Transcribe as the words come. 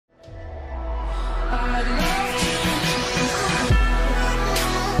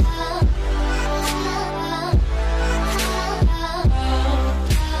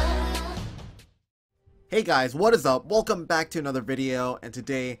Hey guys, what is up? Welcome back to another video, and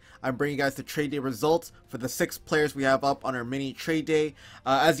today I'm bringing you guys the trade day results for the 6 players we have up on our mini trade day.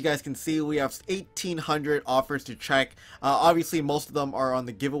 As you guys can see, we have 1,800 offers to check. Obviously, most of them are on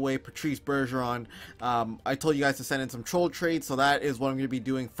the giveaway, Patrice Bergeron. I told you guys to send in some troll trades, so that is what I'm going to be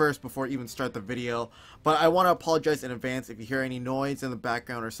doing first before I even start the video. But I want to apologize in advance if you hear any noise in the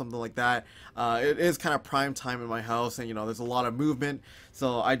background or something like that. It is kind of prime time in my house, and there's a lot of movement,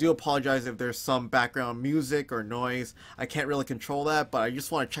 so I do apologize if there's some background music or noise. I can't really control that, but I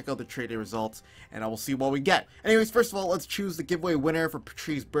just want to check out the trade day results and I will see what we get. Anyways, first of all, let's choose the giveaway winner for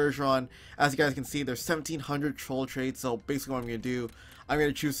Patrice Bergeron. As you guys can see, there's 1,700 troll trades, so basically what I'm going to do, I'm going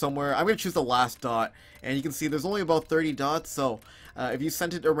to choose somewhere. I'm going to choose the last dot, and you can see there's only about 30 dots, so if you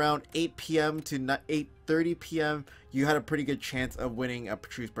sent it around 8 p.m. to 8:30 p.m., you had a pretty good chance of winning a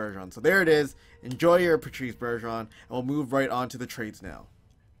Patrice Bergeron. So there it is. Enjoy your Patrice Bergeron, and we'll move right on to the trades now.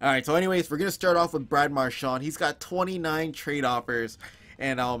 Alright, so anyways, we're going to start off with Brad Marchand. He's got 29 trade offers,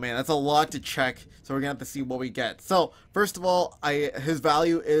 and oh man, that's a lot to check, so we're going to have to see what we get. So, first of all, his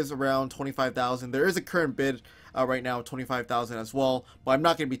value is around 25,000. There is a current bid right now, 25,000 as well, but I'm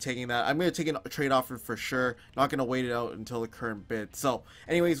not going to be taking that. I'm going to take a trade offer for sure, not going to wait it out until the current bid. So,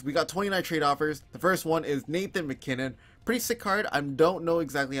 anyways, we got 29 trade offers. The first one is Nathan MacKinnon. Pretty sick card. I don't know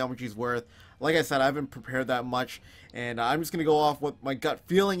exactly how much he's worth. Like I said, I haven't prepared that much, and I'm just going to go off what my gut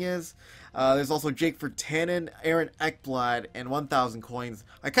feeling is. There's also Jake Virtanen, Aaron Ekblad, and 1,000 coins.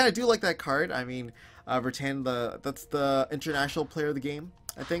 I kind of do like that card. I mean, Virtanen, that's the international player of the game,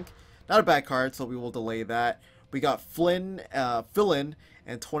 I think. Not a bad card, so we will delay that. We got Flynn, and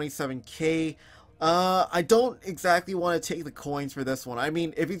 27k. I don't exactly want to take the coins for this one. I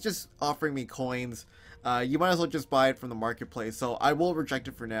mean, if he's just offering me coins, you might as well just buy it from the marketplace. So I will reject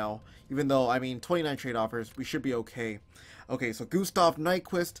it for now, even though, I mean, 29 trade offers, we should be okay. Okay, so Gustav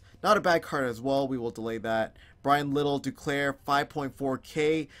Nyquist, not a bad card as well. We will delay that. Brian Little, Duclair,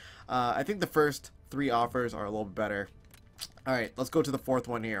 5.4k. I think the first 3 offers are a little bit better. Alright, let's go to the fourth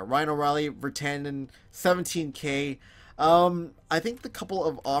one here. Ryan O'Reilly, Virtanen, 17k. I think the couple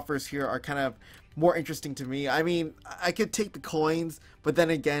of offers here are kind of more interesting to me. I mean, I could take the coins, but then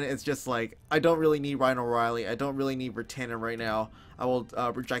again, it's just like, I don't really need Ryan O'Reilly. I don't really need Virtanen right now. I will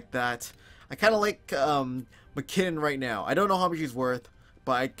reject that. I kind of like McKinnon right now. I don't know how much he's worth,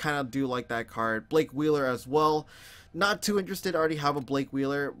 but I kind of do like that card. Blake Wheeler as well. Not too interested. I already have a Blake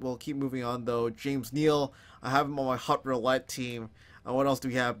Wheeler. We'll keep moving on though. James Neal. I have him on my Hot Roulette team. What else do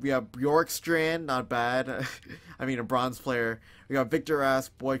we have? We have Bjorkstrand, not bad. I mean, a bronze player. We got Victor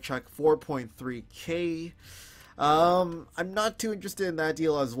Rask, Boychuk, 4.3k. I'm not too interested in that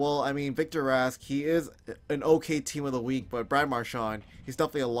deal as well. I mean, Victor Rask, he is an okay team of the week, but Brad Marchand, he's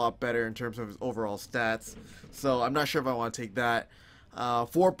definitely a lot better in terms of his overall stats. So I'm not sure if I want to take that.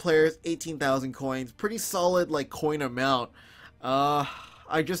 4 players, 18,000 coins. Pretty solid, like, coin amount.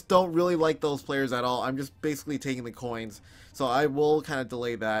 I just don't really like those players at all. I'm just basically taking the coins. So I will kind of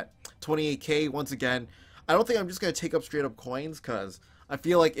delay that. 28k, once again. I don't think I'm just going to take up straight up coins, because I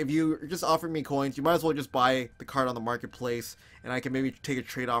feel like if you're just offering me coins, you might as well just buy the card on the marketplace, and I can maybe take a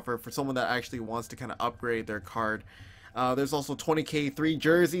trade offer for someone that actually wants to kind of upgrade their card. There's also 20k, 3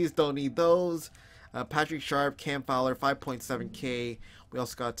 jerseys, don't need those. Patrick Sharp, Cam Fowler, 5.7k. We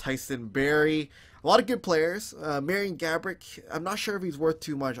also got Tyson Barrie. A lot of good players. Marian Gaborik, I'm not sure if he's worth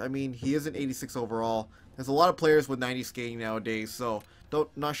too much. I mean, he is an 86 overall. There's a lot of players with 90 skating nowadays, so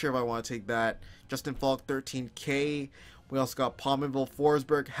not sure if I want to take that. Justin Falk, 13k. We also got Pominville,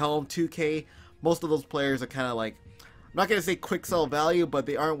 Forsberg, Helm, 2k. Most of those players are kind of like, I'm not going to say quick sell value, but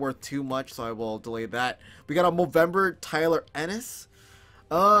they aren't worth too much, so I will delay that. We got a Movember, Tyler Ennis.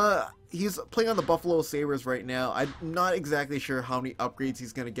 He's playing on the Buffalo Sabres right now. I'm not exactly sure how many upgrades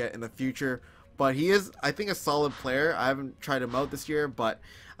he's going to get in the future, but he is, I think, a solid player. I haven't tried him out this year, but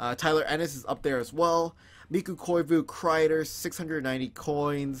Tyler Ennis is up there as well. Mikko Koivu, Kreider, 690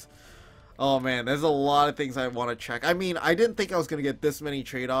 coins. Oh man, there's a lot of things I want to check. I mean, I didn't think I was going to get this many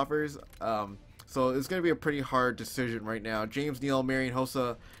trade offers, so it's going to be a pretty hard decision right now. James Neal, Marian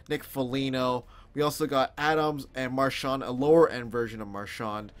Hossa, Nick Foligno. We also got Adams and Marchand, a lower end version of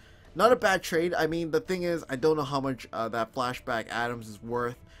Marchand. Not a bad trade. I mean, the thing is, I don't know how much that flashback Adams is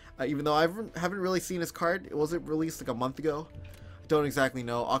worth. Even though I haven't really seen his card. It wasn't released like a month ago. I don't exactly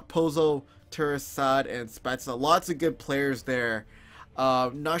know. Okposo, Turasad, and Spezza. Lots of good players there.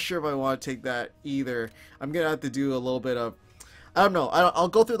 Not sure if I want to take that either. I'm going to have to do a little bit of, I don't know. I'll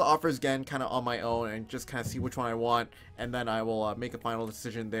go through the offers again kind of on my own and just kind of see which one I want. And then I will make a final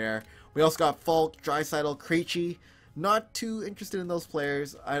decision there. We also got Falk, Draisaitl, Krejci. Not too interested in those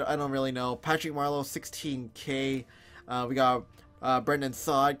players. I don't really know. Patrick Marleau, 16k. We got Brendan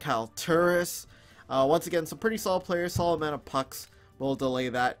Saad, Kyle Turris. Once again, some pretty solid players, solid amount of pucks. We'll delay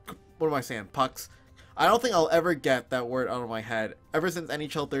that. What am I saying? Pucks. I don't think I'll ever get that word out of my head. Ever since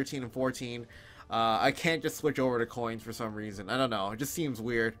NHL 13 and 14, I can't just switch over to coins for some reason. I don't know. It just seems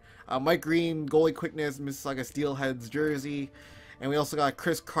weird. Mike Green, goalie quickness, Mississauga Steelheads jersey. And we also got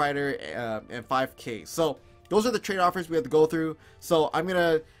Chris Kreider and 5K. So those are the trade offers we have to go through. So I'm going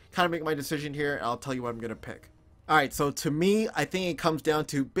to kind of make my decision here, and I'll tell you what I'm going to pick. Alright, so to me, I think it comes down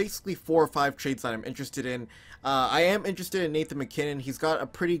to basically 4 or 5 trades that I'm interested in. I am interested in Nathan MacKinnon. He's got a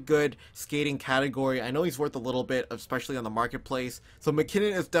pretty good skating category. I know he's worth a little bit, especially on the marketplace. So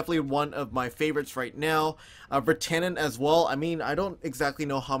MacKinnon is definitely one of my favorites right now. Virtanen as well. I mean, I don't exactly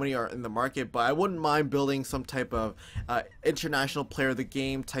know how many are in the market, but I wouldn't mind building some type of international player of the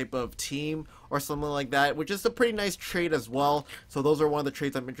game type of team or something like that, which is a pretty nice trade as well. So those are one of the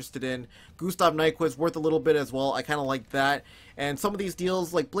trades I'm interested in. Gustav Nyquist worth a little bit as well. I kind of like that. And some of these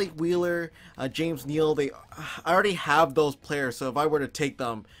deals like Blake Wheeler, James Neal, I already have those players. So if I were to take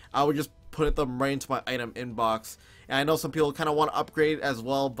them, I would just put them right into my item inbox. And I know some people kind of want to upgrade as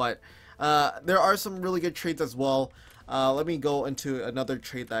well, but there are some really good trades as well. Let me go into another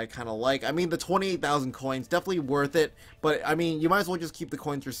trade that I kind of like. I mean, the 28,000 coins, definitely worth it. But, I mean, you might as well just keep the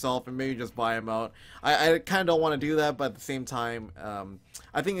coins yourself and maybe just buy them out. I kind of don't want to do that, but at the same time,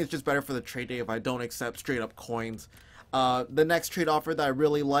 I think it's just better for the trade day if I don't accept straight up coins. The next trade offer that I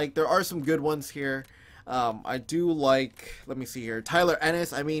really like, there are some good ones here. I do like, let me see here, Tyler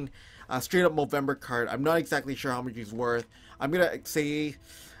Ennis. I mean, straight up Movember card. I'm not exactly sure how much he's worth. I'm going to say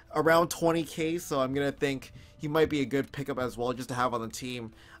around 20k, so I'm going to think he might be a good pickup as well just to have on the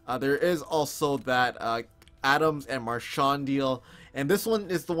team. There is also that Adams and Marchand deal, and this one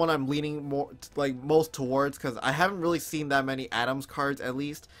is the one I'm leaning most towards because I haven't really seen that many Adams cards at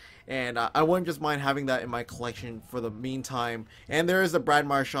least, and I wouldn't just mind having that in my collection for the meantime. And there is a Brad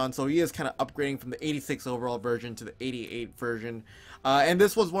Marchand, so he is kind of upgrading from the 86 overall version to the 88 version. And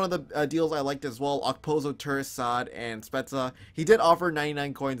this was one of the deals I liked as well. Okposo, Turris, Saad, and Spezza. He did offer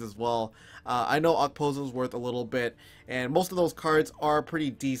 99 coins as well. I know Okposo's worth a little bit, and most of those cards are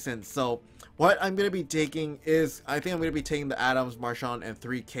pretty decent. So what I'm going to be taking is, I think I'm going to be taking the Adams, Marchand, and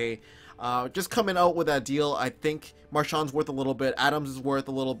 3K. Just coming out with that deal, I think Marchand's worth a little bit. Adams is worth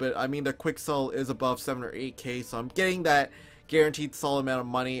a little bit. I mean, the quick sell is above 7 or 8k, so I'm getting that guaranteed solid amount of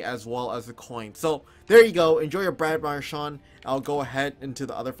money as well as the coin. So there you go. Enjoy your Brad Marchand. I'll go ahead into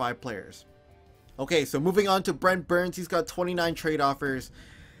the other 5 players. Okay, so moving on to Brent Burns. He's got 29 trade offers.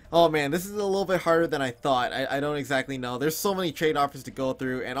 Oh man, this is a little bit harder than I thought. I don't exactly know. There's so many trade offers to go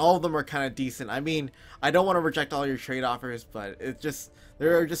through, and all of them are kind of decent. I mean, I don't want to reject all your trade offers, but it's just,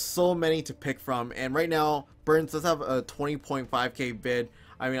 there are just so many to pick from. And right now, Burns does have a 20.5k bid.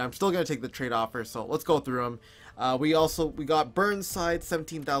 I mean, I'm still going to take the trade offer, so let's go through them. We got Burns side,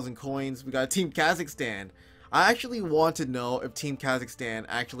 17,000 coins. We got Team Kazakhstan. I actually want to know if Team Kazakhstan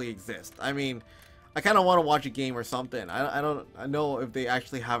actually exists. I mean, I kind of want to watch a game or something. I know if they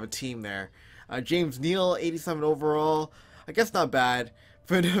actually have a team there. James Neal, 87 overall. I guess not bad.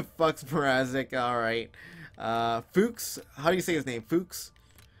 Fucks Mrazek, alright. Fuchs, how do you say his name? Fuchs?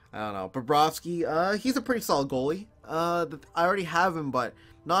 I don't know. Bobrovsky, he's a pretty solid goalie. I already have him, but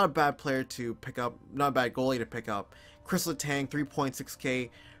not a bad player to pick up. Not a bad goalie to pick up. Chris Letang, 3.6k.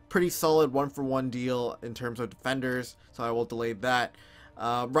 Pretty solid 1-for-1 deal in terms of defenders, so I will delay that.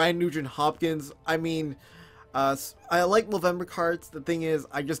 Ryan Nugent-Hopkins, I mean, I like November cards. The thing is,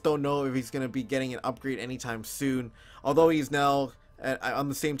 I just don't know if he's going to be getting an upgrade anytime soon. Although he's now on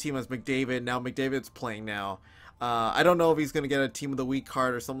the same team as McDavid. Now McDavid's playing now. I don't know if he's going to get a Team of the Week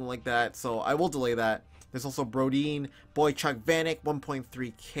card or something like that, so I will delay that. There's also Brodin, Boychuk Vanek,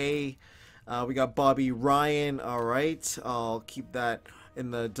 1.3k. We got Bobby Ryan. Alright, I'll keep that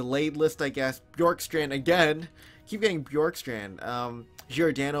in the delayed list, I guess. Bjorkstrand again. Keep getting Bjorkstrand.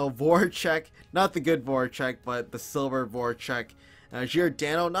 Giordano, Voracek, not the good Voracek, but the silver Voracek.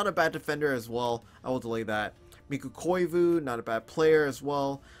 Giordano, not a bad defender as well. I will delay that. Mikko Koivu, not a bad player as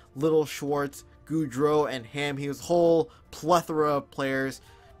well. Little Schwartz, Goudreau, and Ham. He was whole plethora of players.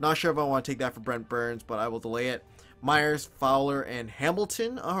 Not sure if I want to take that for Brent Burns, but I will delay it. Myers, Fowler, and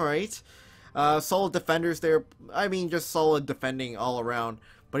Hamilton. Alright. Solid defenders there. I mean, just solid defending all around.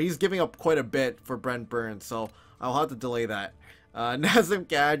 But he's giving up quite a bit for Brent Burns, so I'll have to delay that. Nazem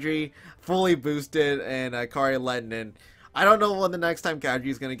Kadri, fully boosted, and Kari Lehtinen. I don't know when the next time Kadri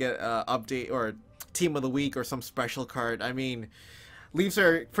is going to get an update or Team of the Week or some special card. I mean, Leafs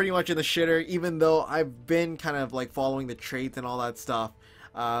are pretty much in the shitter, even though I've been kind of like following the trades and all that stuff.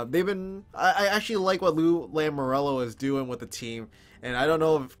 I actually like what Lou Lamoriello is doing with the team, and I don't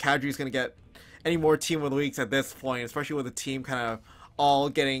know if Kadri is going to get any more Team of the Weeks at this point, especially with the team kind of all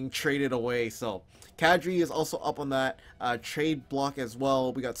getting traded away. So Kadri is also up on that trade block as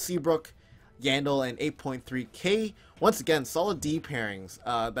well. We got Seabrook, Yandel, and 8.3k. Once again, solid D pairings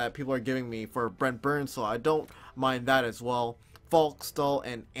that people are giving me for Brent Burns, so I don't mind that as well. Falk, Stahl,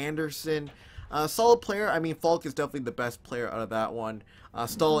 and Anderson. Solid player. I mean, Falk is definitely the best player out of that one.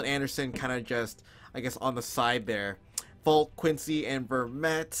 Stahl and Anderson kind of just, I guess, on the side there. Falk, Quincy, and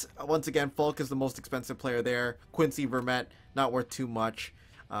Vermette. Once again, Falk is the most expensive player there. Quincy, Vermette, not worth too much.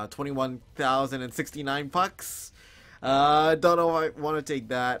 21,069 bucks. Don't know if I want to take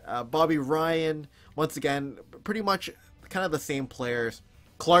that. Bobby Ryan, once again, pretty much kind of the same players.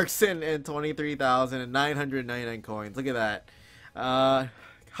 Clarkson and 23,999 coins. Look at that.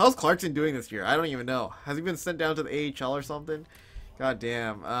 How's Clarkson doing this year? I don't even know. Has he been sent down to the AHL or something? God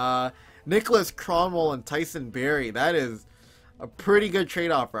damn. Nicholas Cronwall and Tyson Barrie. That is a pretty good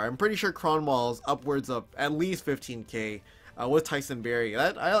trade offer. I'm pretty sure Cronwall's upwards of at least 15k with Tyson Barrie.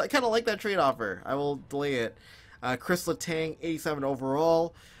 I kind of like that trade offer. I will delay it. Chris Letang, 87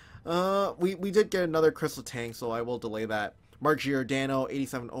 overall. We did get another Chris Letang, so I will delay that. Mark Giordano,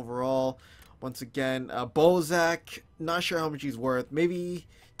 87 overall. Once again, Bozak, not sure how much he's worth. Maybe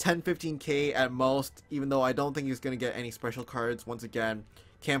 10, 15k at most, even though I don't think he's going to get any special cards. Once again,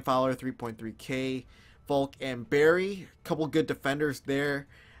 Cam Fowler, 3.3k. Falk and Barrie, couple good defenders there.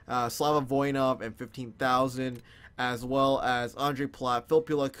 Slava Voinov and 15,000, as well as Andre Palat,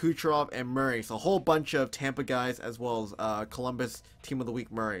 Filppula, Kucherov, and Murray. So a whole bunch of Tampa guys, as well as Columbus Team of the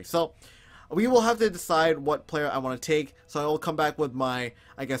Week Murray. So we will have to decide what player I want to take. So I will come back with my,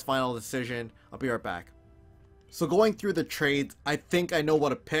 I guess, final decision. I'll be right back. So going through the trades, I think I know what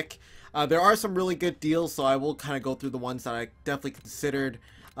to pick. There are some really good deals, so I will kind of go through the ones that I definitely considered.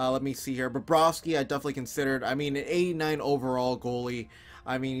 Let me see here. Bobrovsky, I definitely considered. I mean, an 89 overall goalie.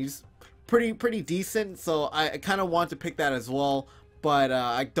 I mean, he's pretty decent, so I kind of want to pick that as well, but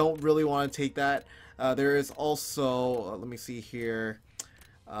I don't really want to take that. There is also, let me see here.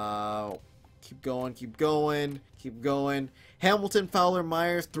 Keep going. Hamilton, Fowler,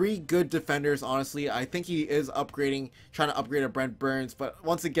 Myers, three good defenders, honestly. I think he is upgrading, trying to upgrade a Brent Burns, but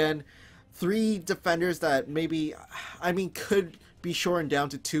once again, three defenders that maybe, I mean, could be shortened down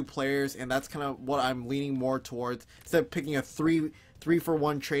to two players, and that's kind of what I'm leaning more towards. Instead of picking a three for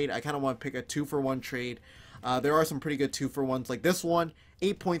one trade, I kind of want to pick a 2 for 1 trade. There are some pretty good 2 for 1s, like this one,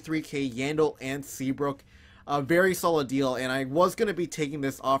 8.3k, Yandel and Seabrook. A very solid deal, and I was going to be taking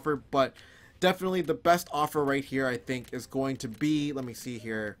this offer, but definitely the best offer right here, I think, is going to be, let me see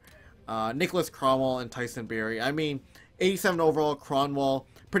here, Nicholas Cronwall and Tyson Barrie. I mean, 87 overall, Cronwall,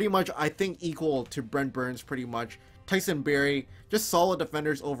 pretty much, I think, equal to Brent Burns, pretty much. Tyson Barrie, just solid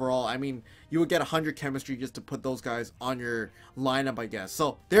defenders overall. I mean, you would get 100 chemistry just to put those guys on your lineup, I guess.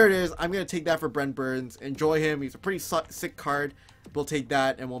 So, there it is. I'm going to take that for Brent Burns. Enjoy him. He's a pretty sick card. We'll take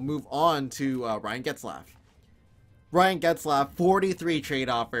that, and we'll move on to Ryan Getzlaf. Ryan Getzlaf, 43 trade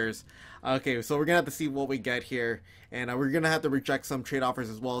offers. Okay, so we're going to have to see what we get here. And we're going to have to reject some trade offers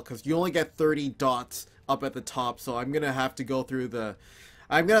as well, because you only get 30 dots up at the top. So I'm going to have to go through the...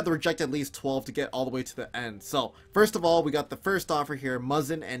 I'm going to have to reject at least 12 to get all the way to the end. So, first of all, we got the first offer here,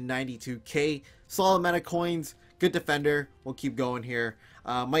 Muzzin and 92k. Solid amount of coins, good defender. We'll keep going here.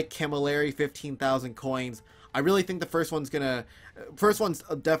 Mike Camilleri, 15,000 coins. I really think the first one's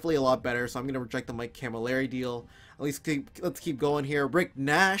definitely a lot better, so I'm going to reject the Mike Camilleri deal. At least let's keep going here. Rick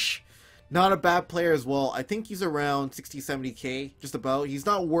Nash, not a bad player as well. I think he's around 60-70k, just about. He's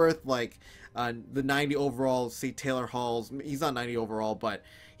not worth like the 90 overall, say Taylor Hall's. He's not 90 overall, but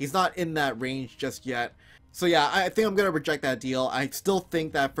he's not in that range just yet. So yeah, I think I'm going to reject that deal. I still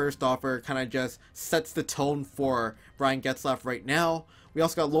think that first offer kind of just sets the tone for Ryan Getzlaf right now. We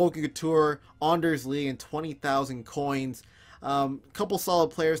also got Logan Couture, Anders Lee, and 20,000 coins. Couple solid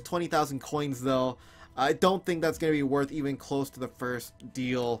players, 20,000 coins though. I don't think that's going to be worth even close to the first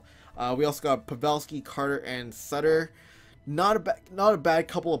deal. We also got Pavelski, Carter, and Sutter. Not a bad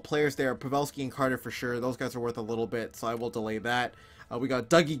couple of players there. Pavelski and Carter for sure. Those guys are worth a little bit, so I will delay that. We got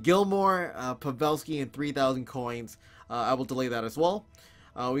Dougie Gilmore, Pavelski, and 3,000 coins. I will delay that as well.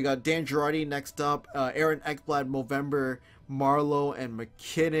 We got Dan Girardi next up. Aaron Ekblad, Movember, Marlowe, and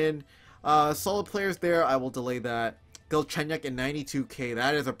McKinnon. Solid players there. I will delay that. Galchenyuk and 92k.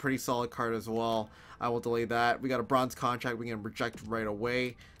 That is a pretty solid card as well. I will delay that. We got a bronze contract. We can reject right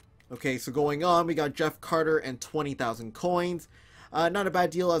away. Okay, so going on, we got Jeff Carter and 20,000 coins. Not a bad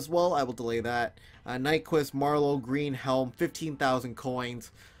deal as well. I will delay that. Nyquist, Marlowe, Green, Helm, 15,000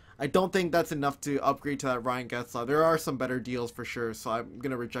 coins. I don't think that's enough to upgrade to that Ryan Getzlaf. There are some better deals for sure, so I'm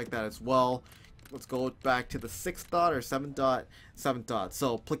going to reject that as well. Let's go back to the 6th dot or 7th dot. 7th dot.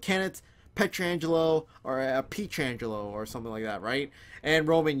 So, Plekanec, Petrangelo or Pietrangelo or something like that, right? And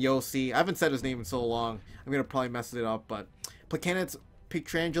Roman Yossi. I haven't said his name in so long. I'm gonna probably mess it up, but Plekanec,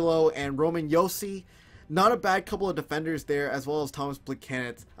 Pietrangelo, and Roman Yossi. Not a bad couple of defenders there, as well as Thomas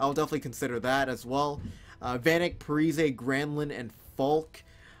Plekanec. I'll definitely consider that as well. Vanek, Parise, Granlund, and Falk.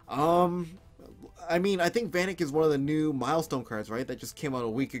 I mean, I think Vanek is one of the new milestone cards, right? That just came out a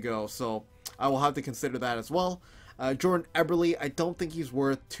week ago, so I will have to consider that as well. Jordan Eberle, I don't think he's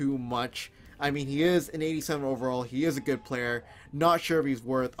worth too much. I mean, he is an 87 overall. He is a good player. Not sure if he's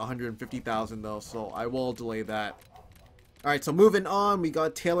worth 150,000 though, so I will delay that. Alright, so moving on, we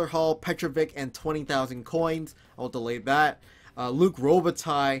got Taylor Hall, Petrovic, and 20,000 coins. I'll delay that. Luke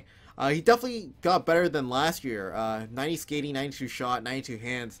Robitaille, he definitely got better than last year. 90 skating, 92 shot, 92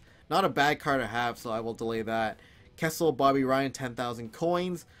 hands. Not a bad card to have, so I will delay that. Kessel, Bobby Ryan, 10,000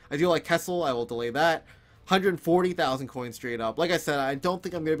 coins. I do like Kessel, I will delay that. 140,000 coins straight up. Like I said, I don't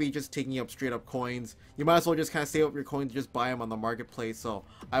think I'm going to be just taking up straight up coins. You might as well just kind of save up your coins and just buy them on the marketplace, so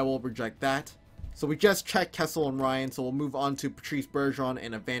I will reject that. So we just checked Kessel and Ryan, so we'll move on to Patrice Bergeron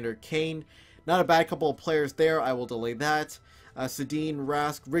and Evander Kane. Not a bad couple of players there, I will delay that. Sedin,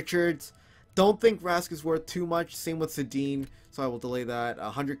 Rask, Richards. Don't think Rask is worth too much, same with Sedin, so I will delay that.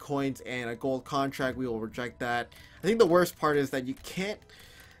 100 coins and a gold contract, we will reject that. I think the worst part is that you can't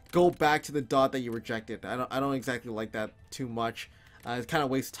go back to the dot that you rejected. I don't exactly like that too much. It kind of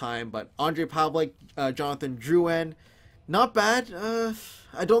wastes time, but Andre Pavlik, Jonathan Drouin, not bad.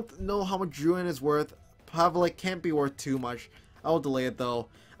 I don't know how much Drouin is worth. Pavlik can't be worth too much. I will delay it though.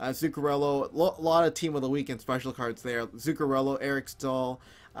 Zuccarello, a lot of Team of the Week and special cards there. Zuccarello, Eric Stahl,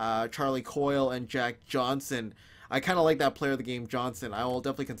 Charlie Coyle, and Jack Johnson. I kind of like that player of the game, Johnson. I will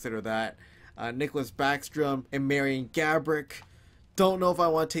definitely consider that. Nicholas Backstrom and Marian Gaborik. Don't know if I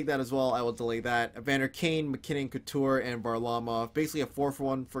want to take that as well. I will delay that. Evander Kane, McKinnon, Couture, and Varlamov. Basically a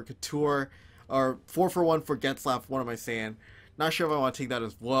 4-for-1 for Couture. Or 4-for-1 for Getzlaf. What am I saying? Not sure if I want to take that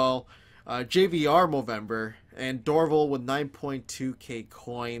as well. JVR Movember. And Dorval with 9.2k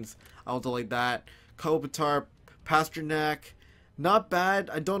coins. I will delay that. Kopitar, Pasternak. Not bad.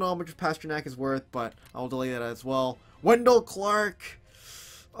 I don't know how much Pasternak is worth, but I will delay that as well. Wendell Clark.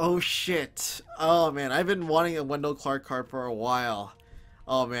 Oh shit. Oh man, I've been wanting a Wendell Clark card for a while.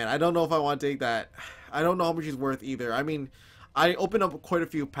 Oh man, I don't know if I want to take that. I don't know how much he's worth either. I mean, I opened up quite a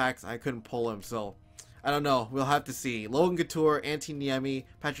few packs. I couldn't pull him, so I don't know. We'll have to see. Logan Couture, Antti Niemi,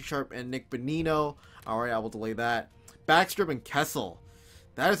 Patrick Sharp, and Nick Bonino. Alright, I will delay that. Backstrom and Kessel.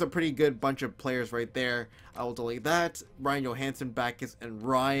 That is a pretty good bunch of players right there. I will delay that. Ryan Johansson, Backus, and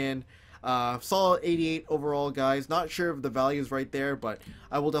Ryan. Solid 88 overall, guys. Not sure if the value is right there, but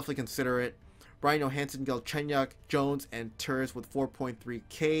I will definitely consider it. Brian Johansson, Galchenyuk, Jones, and Turris with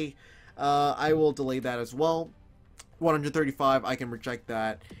 4.3k. I will delay that as well. 135, I can reject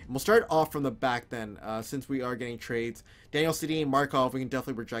that. And we'll start off from the back then, since we are getting trades. Daniel Sedin, Markov, we can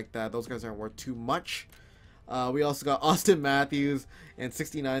definitely reject that. Those guys aren't worth too much. We also got Austin Matthews and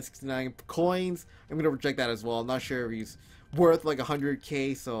 69 coins. I'm going to reject that as well. I'm not sure if he's worth like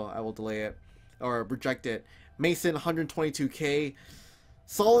 100k, so I will delay it or reject it. Mason, 122k.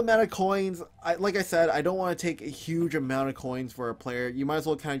 Solid amount of coins. Like I said, I don't want to take a huge amount of coins for a player. You might as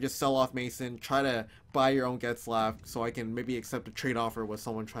well kind of just sell off Mason, try to buy your own Getzlaf, so I can maybe accept a trade offer with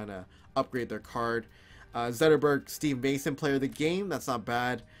someone trying to upgrade their card. Zetterberg, Steve Mason, player of the game. That's not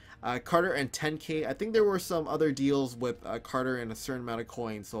bad. Carter and 10k. I think there were some other deals with Carter and a certain amount of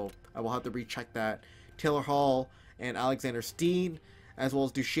coins, so I will have to recheck that. Taylor Hall and Alexander Steen, as well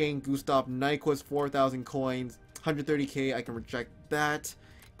as Duchesne, Gustav Nyquist, 4,000 coins, 130k. I can reject that.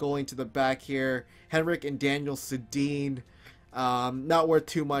 Going to the back here, Henrik and Daniel Sedin, not worth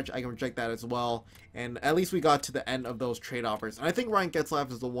too much. I can reject that as well. And at least we got to the end of those trade offers. And I think Ryan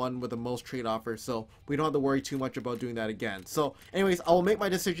Getzlaf is the one with the most trade offers, so we don't have to worry too much about doing that again. So anyways, I will make my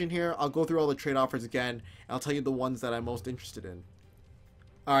decision here. I'll go through all the trade offers again, and I'll tell you the ones that I'm most interested in.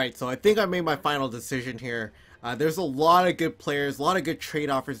 Alright, so I think I made my final decision here. There's a lot of good players, a lot of good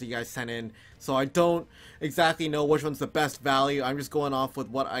trade offers that you guys sent in, so I don't exactly know which one's the best value. I'm just going off with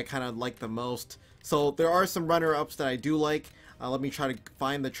what I kind of like the most. So there are some runner-ups that I do like. Let me try to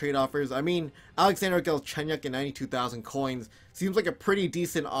find the trade offers. I mean, Alexander Galchenyuk and 92,000 coins seems like a pretty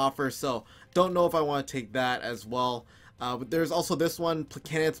decent offer, so don't know if I want to take that as well. But there's also this one,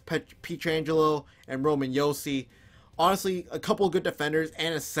 Plekanec, Pietrangelo, and Roman Yossi. Honestly, a couple of good defenders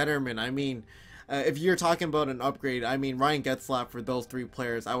and a centerman. I mean, if you're talking about an upgrade, I mean, Ryan Getzlaf for those three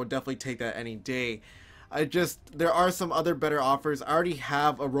players, I would definitely take that any day. There are some other better offers. I already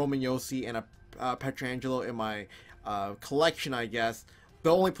have a Roman Yossi and a Pietrangelo in my collection, I guess.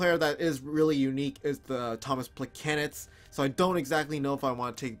 The only player that is really unique is the Thomas Plekanec, so I don't exactly know if I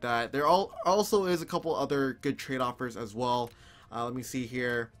want to take that. There also is a couple other good trade offers as well. Let me see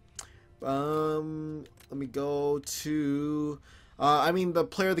here. Let me go to I mean, the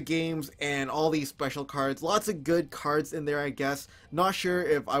player of the games and all these special cards. Lots of good cards in there, I guess. Not sure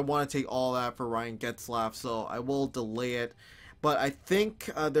if I want to take all that for Ryan Getzlaf, so I will delay it. But I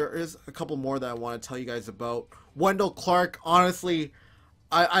think there is a couple more that I want to tell you guys about. Wendell Clark, honestly,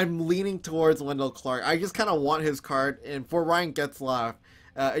 I'm leaning towards Wendell Clark. I just kind of want his card, and for Ryan Getzlaf,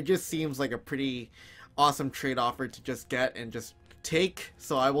 it just seems like a pretty awesome trade offer to just get and just take,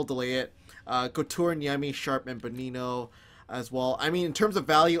 so I will delay it. Couture, Niemi, Sharp, and Bonino as well. I mean, in terms of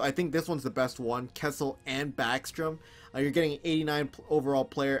value, I think this one's the best one. Kessel and Backstrom. You're getting an 89 overall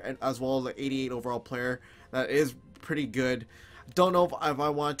player and as well as an 88 overall player. That is pretty good. Don't know if I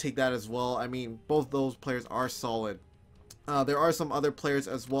want to take that as well. I mean, both those players are solid. There are some other players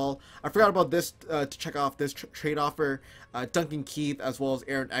as well. I forgot about this to check off this trade offer. Duncan Keith as well as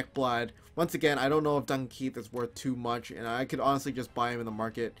Aaron Ekblad. Once again, I don't know if Duncan Keith is worth too much, and I could honestly just buy him in the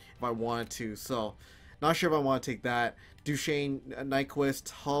market if I wanted to. So, not sure if I want to take that. Duchesne,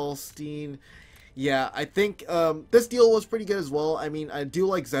 Nyquist, Hallstein. Yeah, I think this deal was pretty good as well. I mean, I do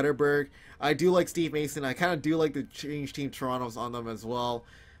like Zetterberg. I do like Steve Mason. I kind of do like the change team Toronto's on them as well.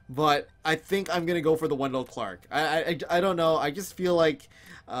 But I think I'm going to go for the Wendell Clark. I don't know. I just feel like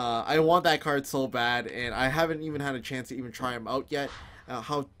I want that card so bad, and I haven't even had a chance to even try him out yet.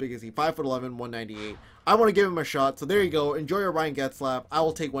 How big is he? 5'11", 198. I want to give him a shot. So there you go. Enjoy your Ryan Getzlaf. I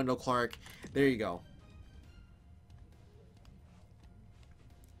will take Wendell Clark. There you go.